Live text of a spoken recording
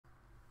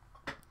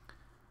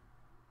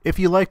If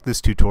you liked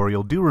this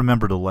tutorial, do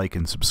remember to like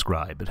and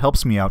subscribe. It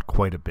helps me out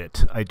quite a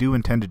bit. I do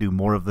intend to do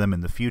more of them in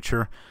the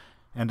future,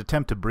 and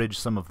attempt to bridge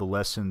some of the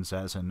lessons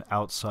as an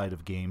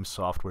outside-of-game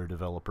software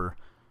developer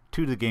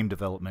to the game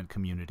development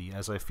community,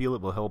 as I feel it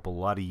will help a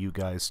lot of you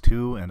guys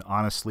too, and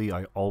honestly,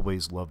 I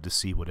always love to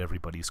see what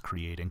everybody's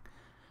creating.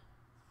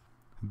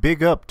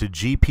 Big up to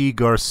GP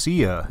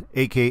Garcia,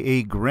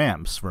 aka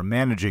Gramps, for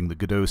managing the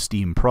Godot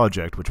Steam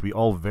project, which we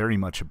all very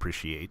much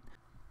appreciate.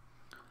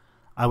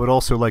 I would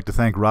also like to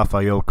thank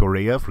Rafael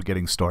Correa for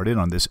getting started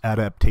on this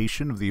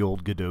adaptation of the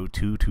old Godot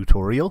 2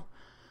 tutorial.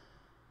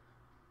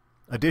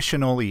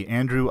 Additionally,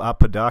 Andrew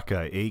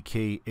Apodaca,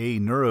 aka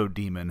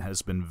Neurodemon,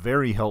 has been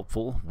very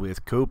helpful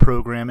with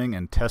co-programming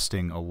and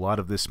testing a lot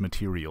of this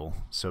material,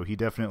 so he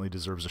definitely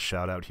deserves a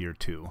shout out here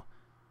too.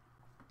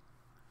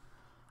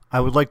 I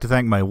would like to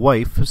thank my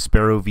wife,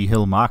 Sparrow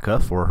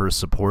Vihilmaka, for her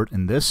support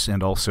in this,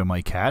 and also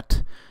my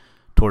cat,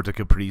 Torta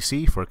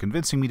Caprisi, for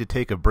convincing me to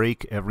take a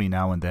break every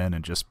now and then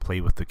and just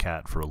play with the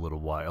cat for a little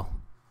while.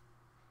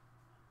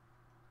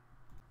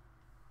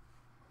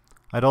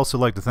 I'd also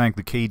like to thank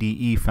the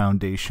KDE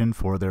Foundation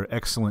for their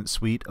excellent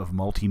suite of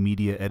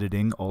multimedia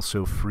editing,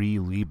 also free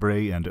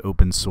Libre and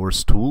open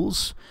source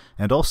tools,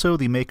 and also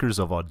the makers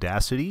of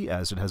Audacity,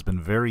 as it has been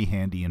very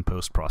handy in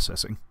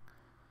post-processing.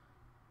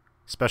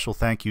 Special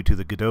thank you to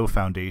the Godot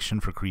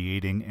Foundation for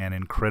creating an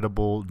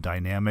incredible,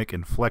 dynamic,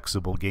 and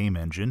flexible game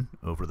engine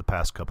over the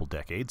past couple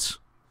decades.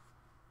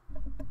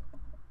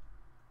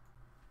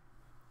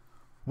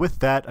 With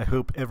that, I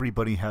hope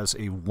everybody has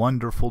a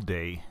wonderful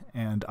day,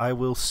 and I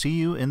will see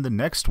you in the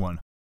next one.